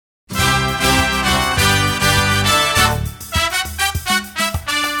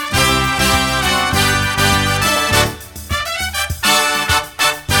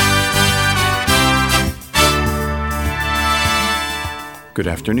Good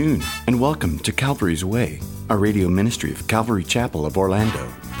afternoon, and welcome to Calvary's Way, a radio ministry of Calvary Chapel of Orlando.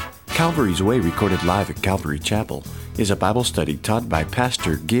 Calvary's Way, recorded live at Calvary Chapel, is a Bible study taught by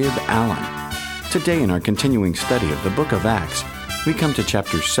Pastor Gib Allen. Today, in our continuing study of the book of Acts, we come to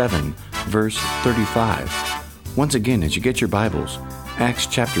chapter 7, verse 35. Once again, as you get your Bibles, Acts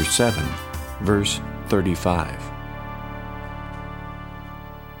chapter 7, verse 35.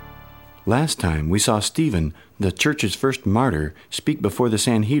 Last time, we saw Stephen, the church's first martyr, speak before the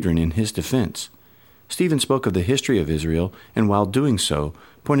Sanhedrin in his defense. Stephen spoke of the history of Israel, and while doing so,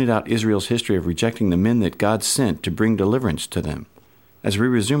 pointed out Israel's history of rejecting the men that God sent to bring deliverance to them. As we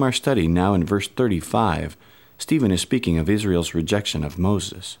resume our study now in verse 35, Stephen is speaking of Israel's rejection of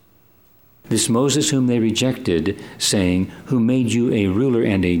Moses. This Moses whom they rejected, saying, "Who made you a ruler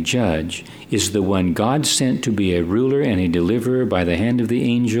and a judge," is the one God sent to be a ruler and a deliverer by the hand of the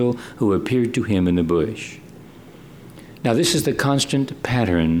angel who appeared to him in the bush. Now this is the constant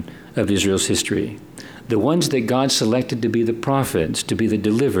pattern of Israel's history. The ones that God selected to be the prophets, to be the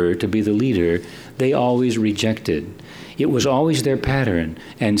deliverer, to be the leader, they always rejected. It was always their pattern,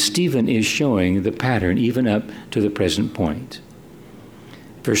 and Stephen is showing the pattern even up to the present point.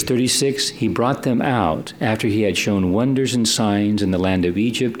 Verse 36, he brought them out after he had shown wonders and signs in the land of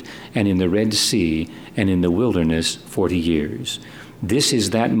Egypt and in the Red Sea and in the wilderness 40 years. This is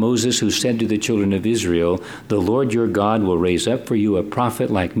that Moses who said to the children of Israel, "The Lord your God will raise up for you a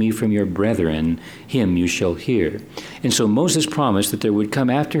prophet like me from your brethren, him you shall hear." And so Moses promised that there would come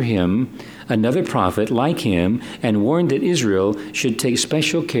after him another prophet like him, and warned that Israel should take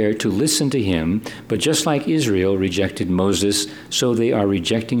special care to listen to him. But just like Israel rejected Moses, so they are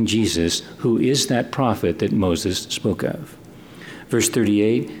rejecting Jesus, who is that prophet that Moses spoke of. Verse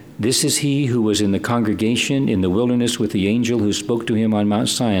 38, this is he who was in the congregation in the wilderness with the angel who spoke to him on Mount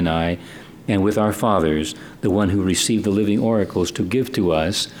Sinai, and with our fathers, the one who received the living oracles to give to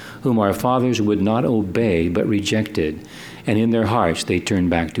us, whom our fathers would not obey but rejected, and in their hearts they turned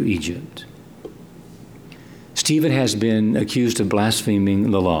back to Egypt. Stephen has been accused of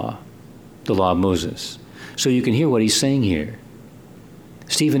blaspheming the law of Moses. So you can hear what he's saying here.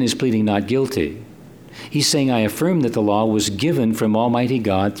 Stephen is pleading not guilty. He's saying, I affirm that the law was given from Almighty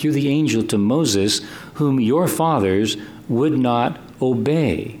God through the angel to Moses, whom your fathers would not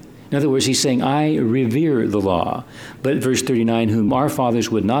obey. In other words, he's saying, I revere the law. But verse 39, whom our fathers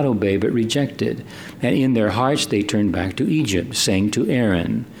would not obey but rejected. And in their hearts they turned back to Egypt, saying to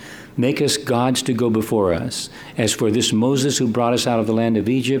Aaron, make us gods to go before us. As for this Moses who brought us out of the land of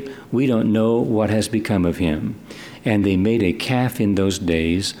Egypt, we don't know what has become of him. And they made a calf in those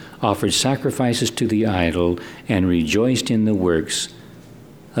days, offered sacrifices to the idol, and rejoiced in the works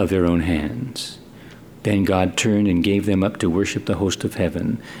of their own hands. Then God turned and gave them up to worship the host of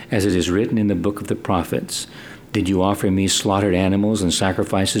heaven, as it is written in the book of the prophets. Did you offer me slaughtered animals and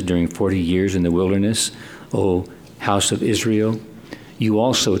sacrifices during 40 years in the wilderness, O house of Israel? You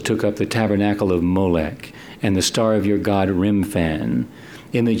also took up the tabernacle of Molech and the star of your god Remphan,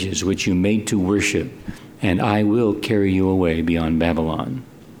 images which you made to worship, and I will carry you away beyond Babylon.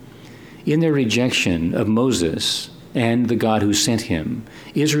 In their rejection of Moses and the God who sent him,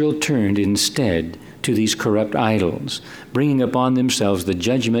 Israel turned instead to these corrupt idols, bringing upon themselves the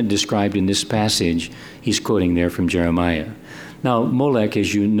judgment described in this passage he's quoting there from Jeremiah. Now, Molech,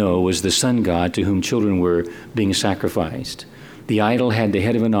 as you know, was the sun god to whom children were being sacrificed. The idol had the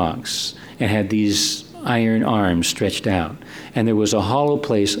head of an ox and had these iron arms stretched out. And there was a hollow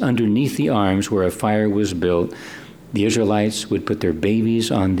place underneath the arms where a fire was built. The Israelites would put their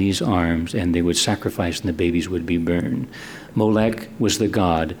babies on these arms and they would sacrifice and the babies would be burned. Molech was the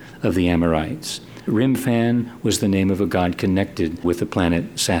god of the Amorites. Remphan was the name of a god connected with the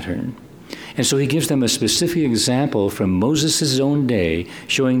planet Saturn. And so he gives them a specific example from Moses' own day,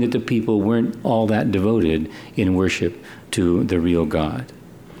 showing that the people weren't all that devoted in worship to the real God.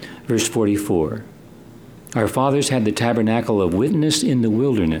 Verse 44, our fathers had the tabernacle of witness in the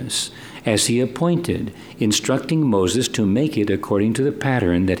wilderness, as he appointed, instructing Moses to make it according to the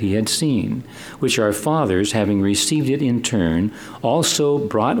pattern that he had seen, which our fathers, having received it in turn, also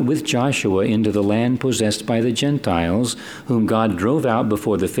brought with Joshua into the land possessed by the Gentiles, whom God drove out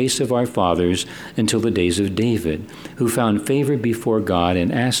before the face of our fathers until the days of David, who found favor before God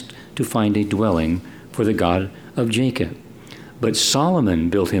and asked to find a dwelling for the God of Jacob. But Solomon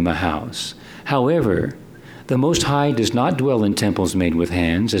built him a house. However, the Most High does not dwell in temples made with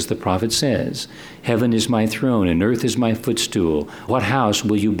hands, as the prophet says, heaven is my throne and earth is my footstool. What house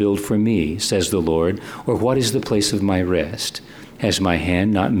will you build for me, says the Lord, or what is the place of my rest? Has my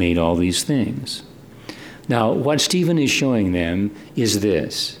hand not made all these things? Now, what Stephen is showing them is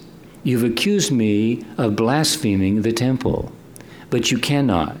this. You've accused me of blaspheming the temple. But you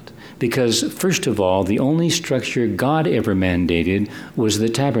cannot, because first of all, the only structure God ever mandated was the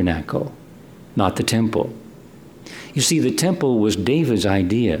tabernacle, not the temple. You see, the temple was David's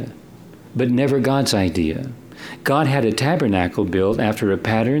idea, but never God's idea. God had a tabernacle built after a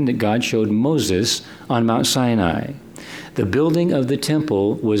pattern that God showed Moses on Mount Sinai. The building of the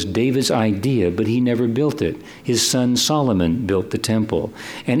temple was David's idea, but he never built it. His son Solomon built the temple.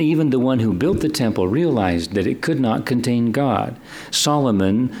 And even the one who built the temple realized that it could not contain God.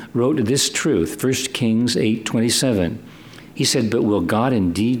 Solomon wrote this truth, 1 Kings 8:27. He said, "But will God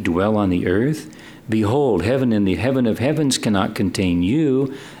indeed dwell on the earth? Behold, heaven and the heaven of heavens cannot contain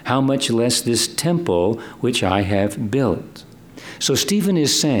you, how much less this temple which I have built." So Stephen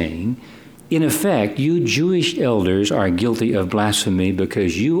is saying, in effect, you Jewish elders are guilty of blasphemy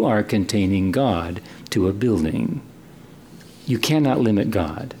because you are containing God to a building. You cannot limit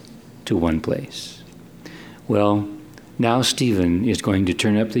God to one place. Well, now Stephen is going to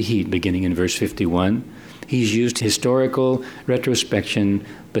turn up the heat beginning in verse 51. He's used historical retrospection,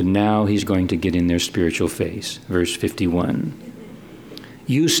 but now he's going to get in their spiritual face. Verse 51.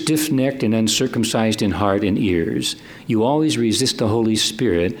 You stiff-necked and uncircumcised in heart and ears, you always resist the Holy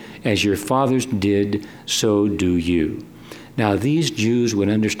Spirit, as your fathers did, so do you. Now these Jews would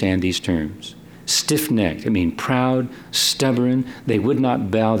understand these terms. Stiff-necked, I mean proud, stubborn. They would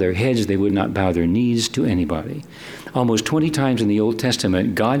not bow their heads, they would not bow their knees to anybody. Almost 20 times in the Old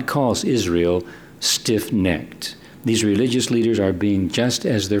Testament, God calls Israel stiff-necked. These religious leaders are being just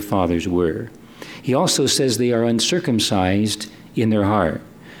as their fathers were. He also says they are uncircumcised in their heart.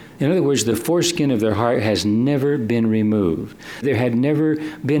 In other words, the foreskin of their heart has never been removed. There had never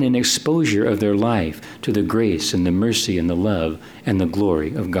been an exposure of their life to the grace and the mercy and the love and the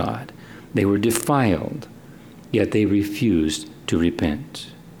glory of God. They were defiled, yet they refused to repent.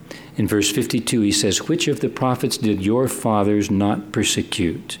 In verse 52, he says, "Which of the prophets did your fathers not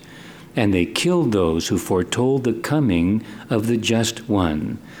persecute? And they killed those who foretold the coming of the just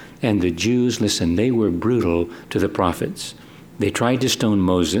one." And the Jews, listen, they were brutal to the prophets. They tried to stone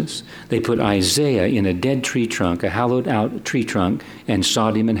Moses. They put Isaiah in a dead tree trunk, a hollowed out tree trunk, and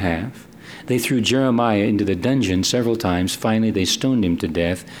sawed him in half. They threw Jeremiah into the dungeon several times. Finally, they stoned him to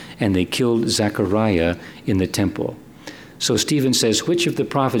death, and they killed Zechariah in the temple. So Stephen says, "Which of the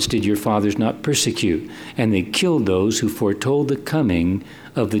prophets did your fathers not persecute? And they killed those who foretold the coming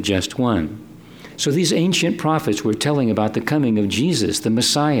of the just one." So these ancient prophets were telling about the coming of Jesus, the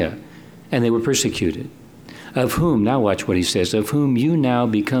Messiah, and they were persecuted. Of whom, now watch what he says, "of whom you now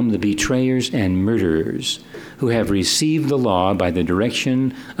become the betrayers and murderers, who have received the law by the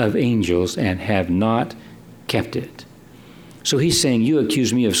direction of angels and have not kept it." So he's saying, you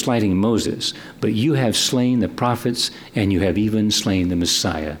accuse me of slighting Moses, but you have slain the prophets, and you have even slain the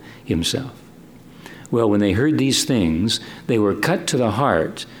Messiah himself. Well, when they heard these things, they were cut to the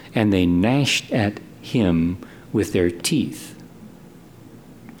heart, and they gnashed at him with their teeth.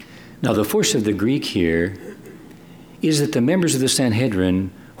 Now, the force of the Greek here is that the members of the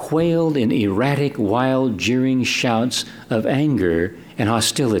Sanhedrin wailed in erratic, wild, jeering shouts of anger and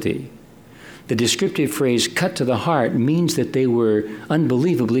hostility. The descriptive phrase, "cut to the heart," means that they were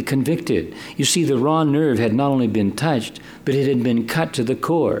unbelievably convicted. You see, the raw nerve had not only been touched, but it had been cut to the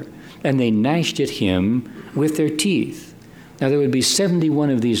core, and they gnashed at him with their teeth. Now, there would be 71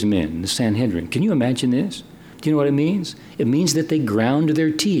 of these men, the Sanhedrin. Can you imagine this? Do you know what it means? It means that they ground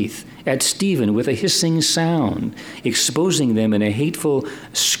their teeth at Stephen with a hissing sound, exposing them in a hateful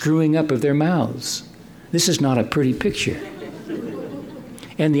screwing up of their mouths. This is not a pretty picture.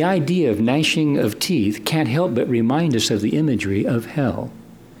 And the idea of gnashing of teeth can't help but remind us of the imagery of hell.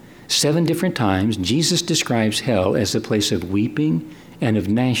 7 different times, Jesus describes hell as a place of weeping and of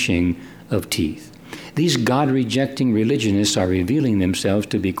gnashing of teeth. These God-rejecting religionists are revealing themselves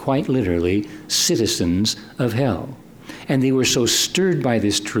to be quite literally citizens of hell. And they were so stirred by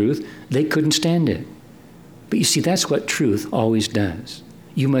this truth, they couldn't stand it. But you see, that's what truth always does.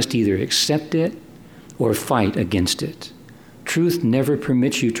 You must either accept it or fight against it. Truth never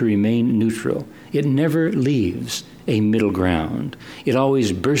permits you to remain neutral. It never leaves a middle ground. It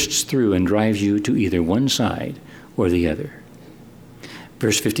always bursts through and drives you to either one side or the other.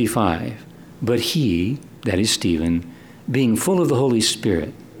 Verse 55, "But he," that is Stephen, "being full of the Holy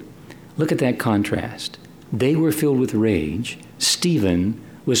Spirit," look at that contrast. They were filled with rage. Stephen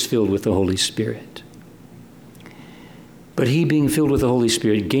was filled with the Holy Spirit. "But he, being filled with the Holy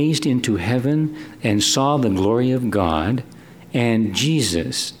Spirit, gazed into heaven and saw the glory of God and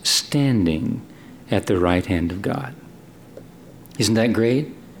Jesus standing at the right hand of God." Isn't that great?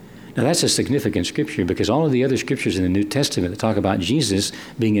 Now that's a significant scripture, because all of the other scriptures in the New Testament that talk about Jesus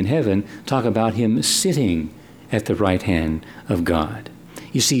being in heaven talk about him sitting at the right hand of God.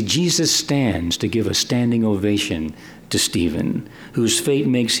 You see, Jesus stands to give a standing ovation to Stephen, whose fate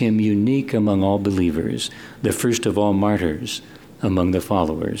makes him unique among all believers, the first of all martyrs among the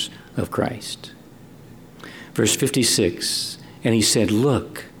followers of Christ. Verse 56, and he said,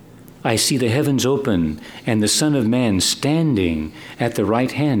 "Look, I see the heavens open and the Son of Man standing at the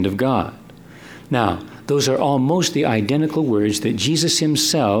right hand of God." Now, those are almost the identical words that Jesus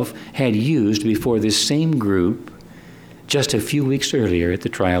himself had used before this same group just a few weeks earlier at the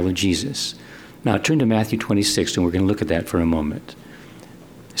trial of Jesus. Now, turn to Matthew 26, and we're going to look at that for a moment.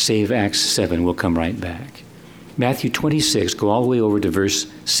 Save Acts 7, we'll come right back. Matthew 26, go all the way over to verse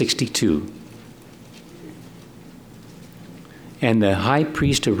 62. And the high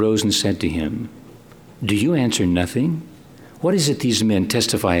priest arose and said to him, "Do you answer nothing? What is it these men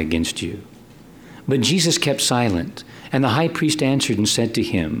testify against you?" But Jesus kept silent, and the high priest answered and said to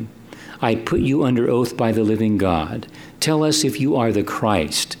him, "I put you under oath by the living God. Tell us if you are the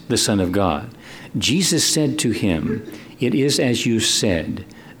Christ, the Son of God." Jesus said to him, "It is as you said.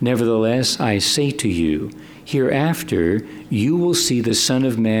 Nevertheless, I say to you, hereafter you will see the Son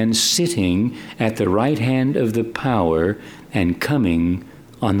of Man sitting at the right hand of the power and coming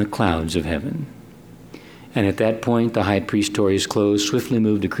on the clouds of heaven." And at that point, the high priest tore his clothes, swiftly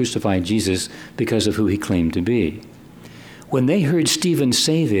moved to crucify Jesus because of who he claimed to be. When they heard Stephen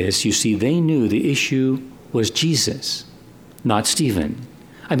say this, you see, they knew the issue was Jesus, not Stephen.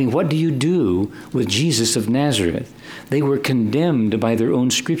 I mean, what do you do with Jesus of Nazareth? They were condemned by their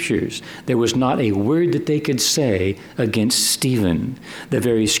own scriptures. There was not a word that they could say against Stephen. The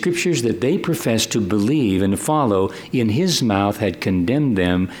very scriptures that they professed to believe and follow in his mouth had condemned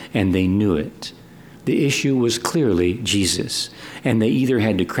them, and they knew it. The issue was clearly Jesus, and they either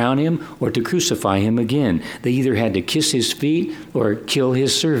had to crown him or to crucify him again. They either had to kiss his feet or kill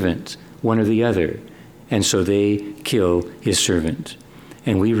his servant, one or the other. And so they kill his servant.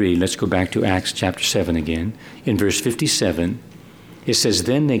 And we read, let's go back to Acts chapter 7 again. In verse 57, it says,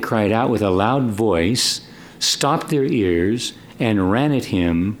 "Then they cried out with a loud voice, stopped their ears, and ran at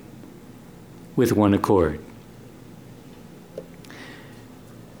him with one accord."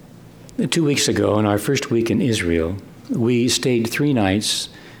 2 weeks ago, in our first week in Israel, we stayed 3 nights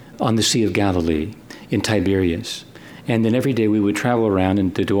on the Sea of Galilee in Tiberias. And then every day we would travel around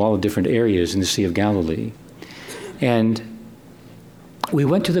and to all the different areas in the Sea of Galilee. And we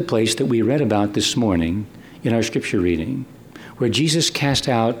went to the place that we read about this morning in our scripture reading, where Jesus cast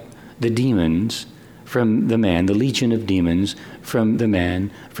out the demons from the man, the legion of demons from the man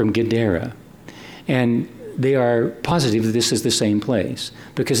from Gadara. And they are positive that this is the same place,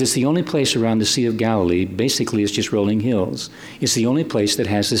 because it's the only place around the Sea of Galilee, basically it's just rolling hills. It's the only place that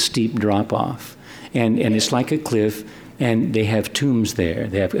has a steep drop-off. And it's like a cliff, and they have tombs there.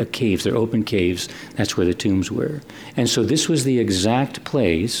 They have caves, they're open caves. That's where the tombs were. And so this was the exact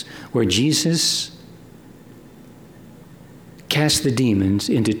place where Jesus cast the demons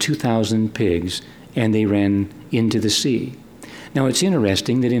into 2,000 pigs, and they ran into the sea. Now it's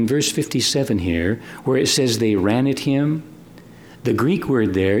interesting that in verse 57 here, where it says they ran at him, the Greek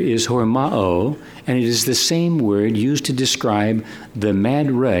word there is hormao, and it is the same word used to describe the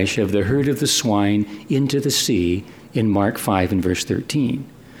mad rush of the herd of the swine into the sea in Mark 5 and verse 13.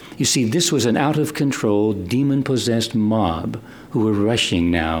 You see, this was an out-of-control, demon-possessed mob who were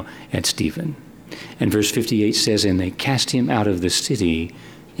rushing now at Stephen. And verse 58 says, "And they cast him out of the city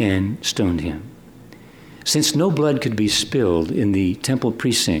and stoned him." Since no blood could be spilled in the temple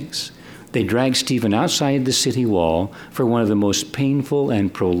precincts, they dragged Stephen outside the city wall for one of the most painful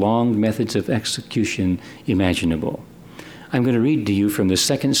and prolonged methods of execution imaginable. I'm going to read to you from the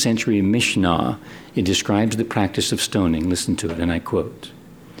 2nd century Mishnah. It describes the practice of stoning. Listen to it, and I quote,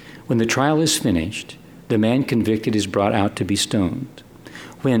 "When the trial is finished, the man convicted is brought out to be stoned.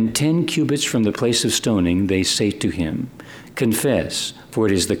 When 10 cubits from the place of stoning, they say to him, 'Confess, for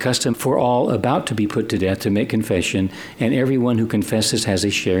it is the custom for all about to be put to death to make confession, and everyone who confesses has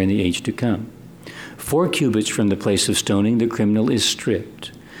a share in the age to come.' 4 cubits from the place of stoning, the criminal is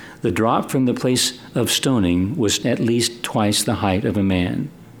stripped. The drop from the place of stoning was at least twice the height of a man.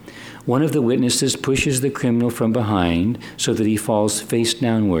 One of the witnesses pushes the criminal from behind so that he falls face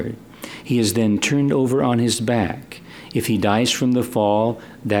downward. He is then turned over on his back. If he dies from the fall,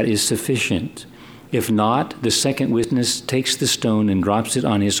 that is sufficient. If not, the second witness takes the stone and drops it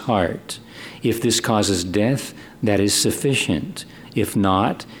on his heart. If this causes death, that is sufficient. If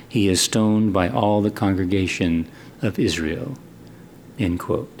not, he is stoned by all the congregation of Israel." End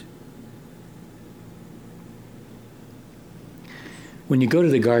quote. When you go to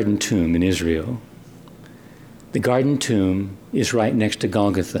the Garden Tomb in Israel, the Garden Tomb is right next to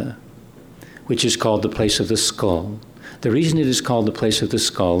Golgotha, which is called the place of the skull. The reason it is called the place of the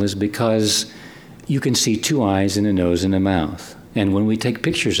skull is because you can see two eyes and a nose and a mouth. And when we take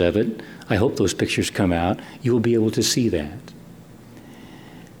pictures of it, I hope those pictures come out, you will be able to see that.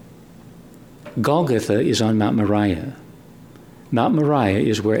 Golgotha is on Mount Moriah. Mount Moriah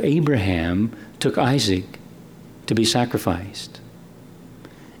is where Abraham took Isaac to be sacrificed.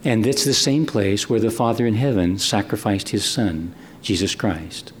 And it's the same place where the Father in heaven sacrificed his Son, Jesus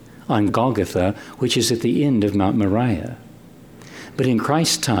Christ, on Golgotha, which is at the end of Mount Moriah. But in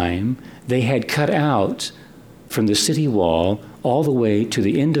Christ's time, they had cut out from the city wall all the way to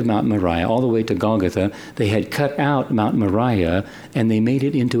the end of Mount Moriah, all the way to Golgotha. They had cut out Mount Moriah, and they made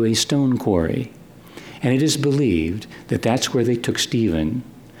it into a stone quarry. And it is believed that that's where they took Stephen.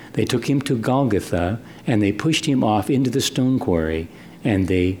 They took him to Golgotha, and they pushed him off into the stone quarry, and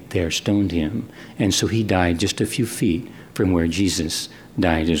they there stoned him. And so he died just a few feet from where Jesus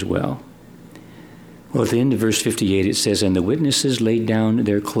died as well. Well, at the end of verse 58, it says, "And the witnesses laid down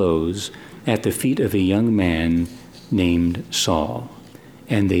their clothes at the feet of a young man named Saul.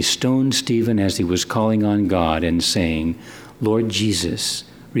 And they stoned Stephen as he was calling on God and saying, 'Lord Jesus,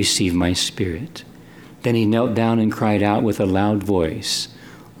 receive my spirit.' Then he knelt down and cried out with a loud voice,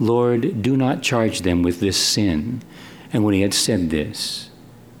 'Lord, do not charge them with this sin.' And when he had said this,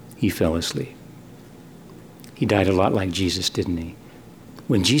 he fell asleep." He died a lot like Jesus, didn't he?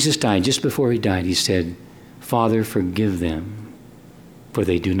 When Jesus died, just before he died, he said, "Father, forgive them, for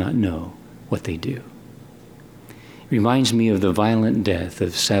they do not know what they do." It reminds me of the violent death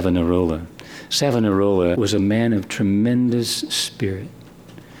of Savonarola. Savonarola was a man of tremendous spirit.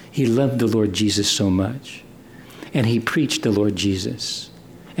 He loved the Lord Jesus so much, and he preached the Lord Jesus.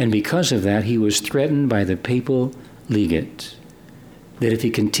 And because of that, he was threatened by the papal legate that if he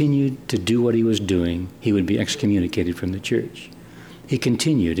continued to do what he was doing, he would be excommunicated from the church. He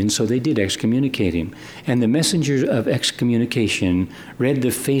continued, and so they did excommunicate him. And the messenger of excommunication read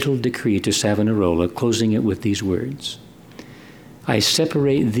the fatal decree to Savonarola, closing it with these words, "I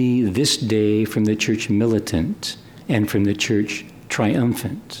separate thee this day from the church militant and from the church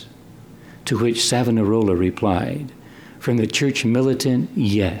triumphant." To which Savonarola replied, "From the church militant,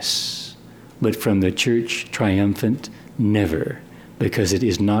 yes, but from the church triumphant, never, because it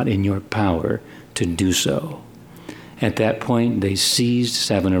is not in your power to do so." At that point, they seized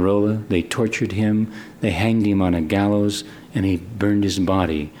Savonarola, they tortured him, they hanged him on a gallows, and he burned his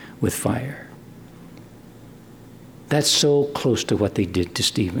body with fire. That's so close to what they did to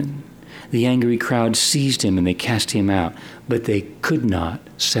Stephen. The angry crowd seized him and they cast him out, but they could not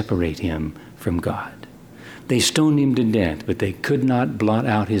separate him from God. They stoned him to death, but they could not blot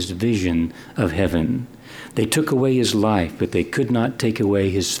out his vision of heaven. They took away his life, but they could not take away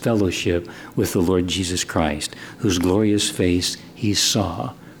his fellowship with the Lord Jesus Christ, whose glorious face he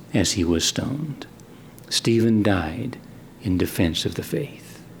saw as he was stoned. Stephen died in defense of the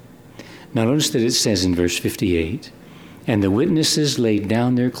faith. Now notice that it says in verse 58, "And the witnesses laid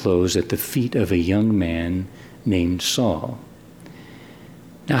down their clothes at the feet of a young man named Saul."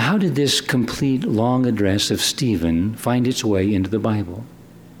 Now, how did this complete long address of Stephen find its way into the Bible?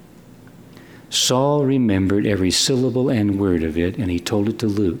 Saul remembered every syllable and word of it, and he told it to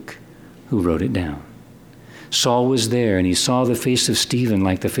Luke, who wrote it down. Saul was there, and he saw the face of Stephen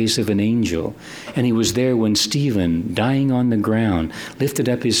like the face of an angel. And he was there when Stephen, dying on the ground, lifted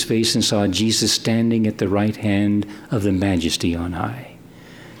up his face and saw Jesus standing at the right hand of the Majesty on high.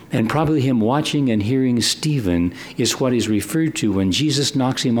 And probably him watching and hearing Stephen is what is referred to when Jesus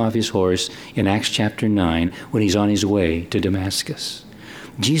knocks him off his horse in Acts chapter 9 when he's on his way to Damascus.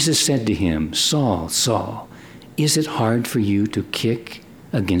 Jesus said to him, "Saul, Saul, is it hard for you to kick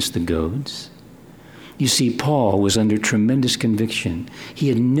against the goads?" You see, Paul was under tremendous conviction. He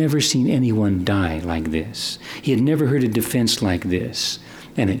had never seen anyone die like this. He had never heard a defense like this.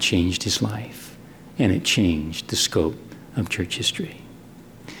 And it changed his life. And it changed the scope of church history.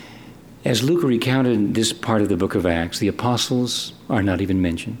 As Luke recounted this part of the book of Acts, the apostles are not even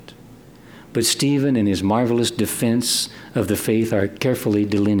mentioned. But Stephen and his marvelous defense of the faith are carefully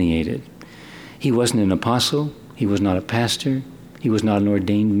delineated. He wasn't an apostle. He was not a pastor. He was not an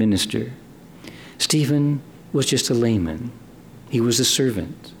ordained minister. Stephen was just a layman. He was a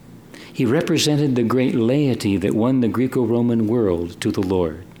servant. He represented the great laity that won the Greco-Roman world to the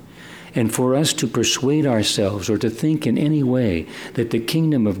Lord. And for us to persuade ourselves or to think in any way that the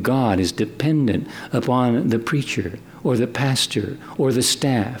kingdom of God is dependent upon the preacher or the pastor or the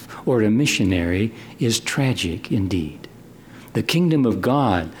staff or a missionary is tragic indeed. The kingdom of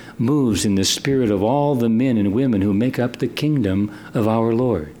God moves in the spirit of all the men and women who make up the kingdom of our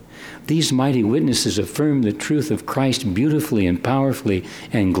Lord. These mighty witnesses affirm the truth of Christ beautifully and powerfully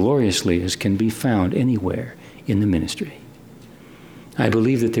and gloriously as can be found anywhere in the ministry. I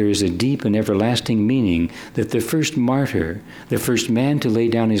believe that there is a deep and everlasting meaning that the first martyr, the first man to lay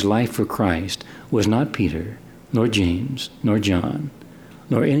down his life for Christ, was not Peter, nor James, nor John,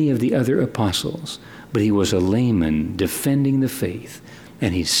 nor any of the other apostles, but he was a layman defending the faith,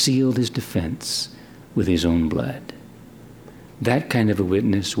 and he sealed his defense with his own blood. That kind of a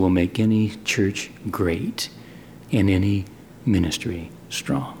witness will make any church great and any ministry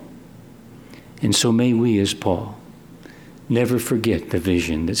strong. And so may we, as Paul, never forget the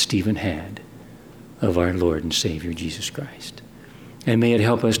vision that Stephen had of our Lord and Savior Jesus Christ. And may it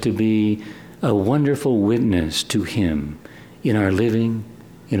help us to be a wonderful witness to him in our living,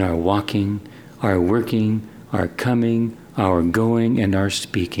 in our walking, our working, our coming, our going, and our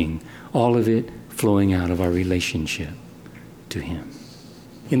speaking, all of it flowing out of our relationship to him.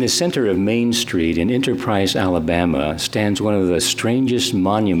 In the center of Main Street in Enterprise, Alabama, stands one of the strangest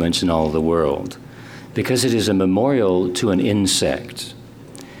monuments in all the world, because it is a memorial to an insect.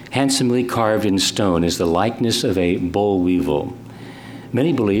 Handsomely carved in stone is the likeness of a boll weevil.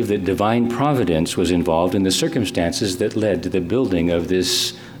 Many believe that divine providence was involved in the circumstances that led to the building of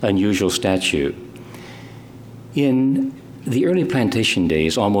this unusual statue. In the early plantation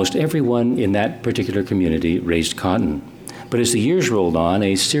days, almost everyone in that particular community raised cotton. But as the years rolled on,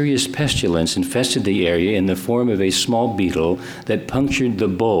 a serious pestilence infested the area in the form of a small beetle that punctured the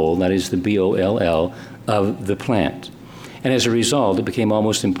boll, that is the B-O-L-L, of the plant. And as a result, it became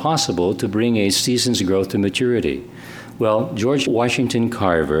almost impossible to bring a season's growth to maturity. Well, George Washington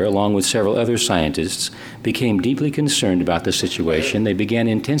Carver, along with several other scientists, became deeply concerned about the situation. They began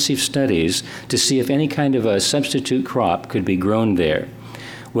intensive studies to see if any kind of a substitute crop could be grown there.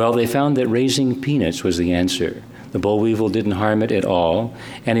 Well, they found that raising peanuts was the answer. The boll weevil didn't harm it at all,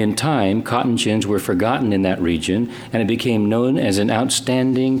 and in time, cotton gins were forgotten in that region, and it became known as an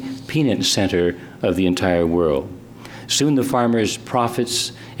outstanding peanut center of the entire world. Soon the farmers'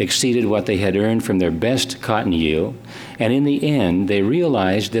 profits exceeded what they had earned from their best cotton yield, and in the end, they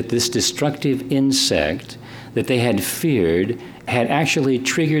realized that this destructive insect that they had feared had actually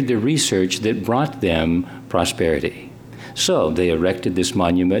triggered the research that brought them prosperity. So they erected this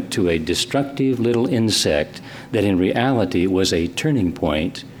monument to a destructive little insect that in reality was a turning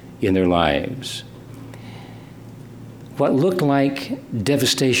point in their lives. What looked like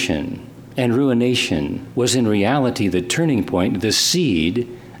devastation and ruination was in reality the turning point, the seed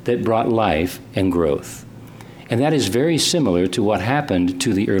that brought life and growth. And that is very similar to what happened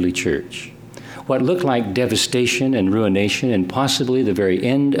to the early church. What looked like devastation and ruination and possibly the very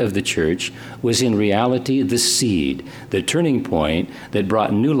end of the church was in reality the seed, the turning point that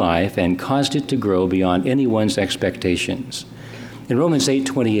brought new life and caused it to grow beyond anyone's expectations. In Romans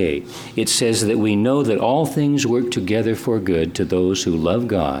 8:28, it says that we know that all things work together for good to those who love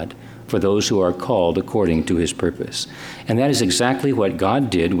God, for those who are called according to his purpose. And that is exactly what God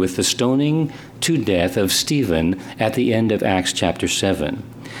did with the stoning to death of Stephen at the end of Acts chapter 7.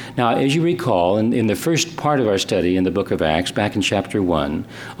 Now, as you recall, in the first part of our study in the book of Acts, back in chapter 1,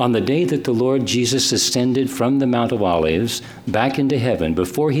 on the day that the Lord Jesus ascended from the Mount of Olives back into heaven,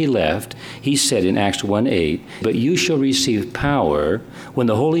 before he left, he said in Acts 1:8, "But you shall receive power when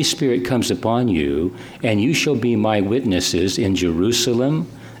the Holy Spirit comes upon you, and you shall be my witnesses in Jerusalem,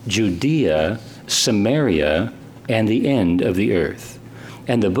 Judea, Samaria, and the end of the earth."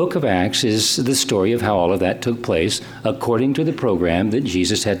 And the book of Acts is the story of how all of that took place according to the program that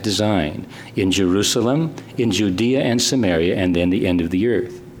Jesus had designed in Jerusalem, in Judea and Samaria, and then the end of the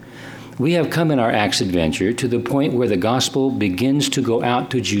earth. We have come in our Acts adventure to the point where the gospel begins to go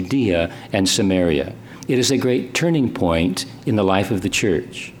out to Judea and Samaria. It is a great turning point in the life of the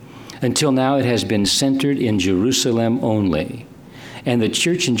church. Until now, it has been centered in Jerusalem only. And the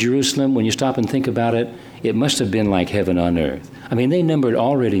church in Jerusalem, when you stop and think about it, it must have been like heaven on earth. I mean, they numbered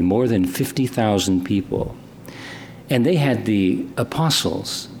already more than 50,000 people. And they had the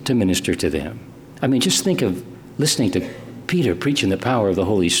apostles to minister to them. I mean, just think of listening to Peter preaching the power of the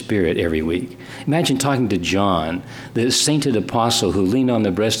Holy Spirit every week. Imagine talking to John, the sainted apostle who leaned on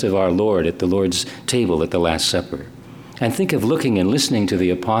the breast of our Lord at the Lord's table at the Last Supper. And think of looking and listening to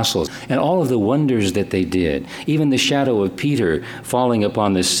the apostles and all of the wonders that they did. Even the shadow of Peter falling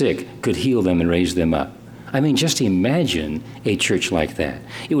upon the sick could heal them and raise them up. I mean, just imagine a church like that.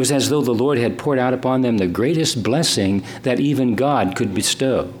 It was as though the Lord had poured out upon them the greatest blessing that even God could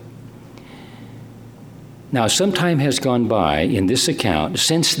bestow. Now, some time has gone by in this account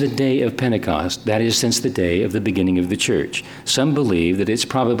since the day of Pentecost, that is, since the day of the beginning of the church. Some believe that it's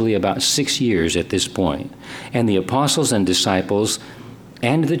probably about 6 years at this point. And the apostles and disciples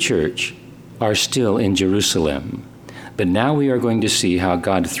and the church are still in Jerusalem. But now we are going to see how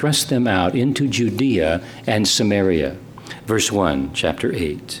God thrust them out into Judea and Samaria. Verse 1, chapter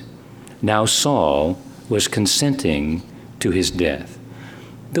 8. Now Saul was consenting to his death.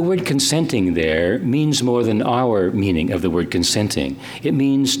 The word consenting there means more than our meaning of the word consenting. It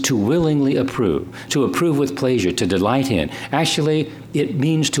means to willingly approve, to approve with pleasure, to delight in. Actually, it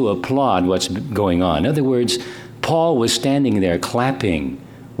means to applaud what's going on. In other words, Paul was standing there clapping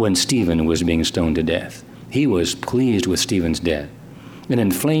when Stephen was being stoned to death. He was pleased with Stephen's death. An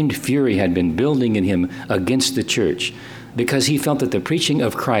inflamed fury had been building in him against the church because he felt that the preaching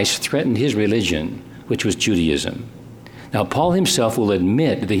of Christ threatened his religion, which was Judaism. Now, Paul himself will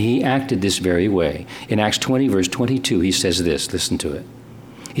admit that he acted this very way. In Acts 20, verse 22, he says this. Listen to it.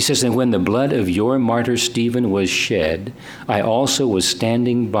 He says, "And when the blood of your martyr Stephen was shed, I also was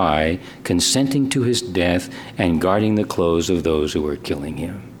standing by, consenting to his death and guarding the clothes of those who were killing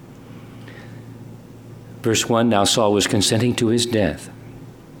him." Verse 1, now Saul was consenting to his death.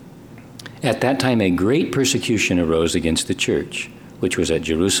 At that time, a great persecution arose against the church, which was at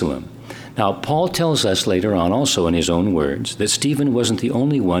Jerusalem. Now, Paul tells us later on, also in his own words, that Stephen wasn't the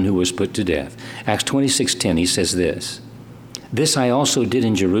only one who was put to death. Acts 26:10, he says this, "This I also did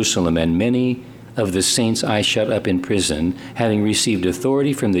in Jerusalem, and many of the saints I shut up in prison, having received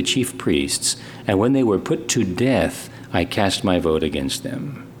authority from the chief priests, and when they were put to death, I cast my vote against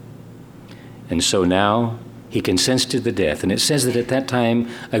them." And so now he consents to the death. And it says that at that time,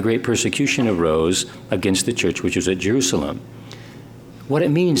 a great persecution arose against the church, which was at Jerusalem. What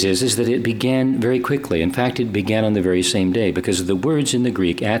it means is that it began very quickly. In fact, it began on the very same day, because the words in the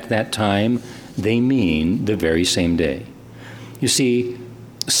Greek at that time, they mean the very same day. You see,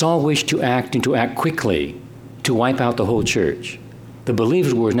 Saul wished to act quickly, to wipe out the whole church. The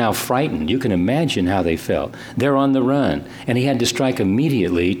believers were now frightened. You can imagine how they felt. They're on the run, and he had to strike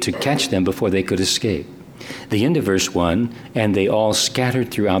immediately to catch them before they could escape. The end of verse 1, "And they all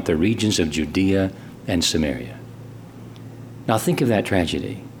scattered throughout the regions of Judea and Samaria." Now think of that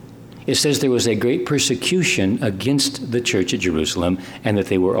tragedy. It says there was a great persecution against the church at Jerusalem, and that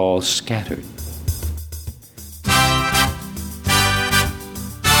they were all scattered.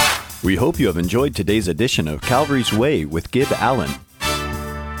 We hope you have enjoyed today's edition of Calvary's Way with Gib Allen.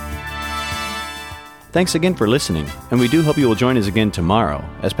 Thanks again for listening, and we do hope you will join us again tomorrow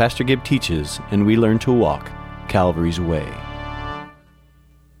as Pastor Gib teaches and we learn to walk Calvary's Way.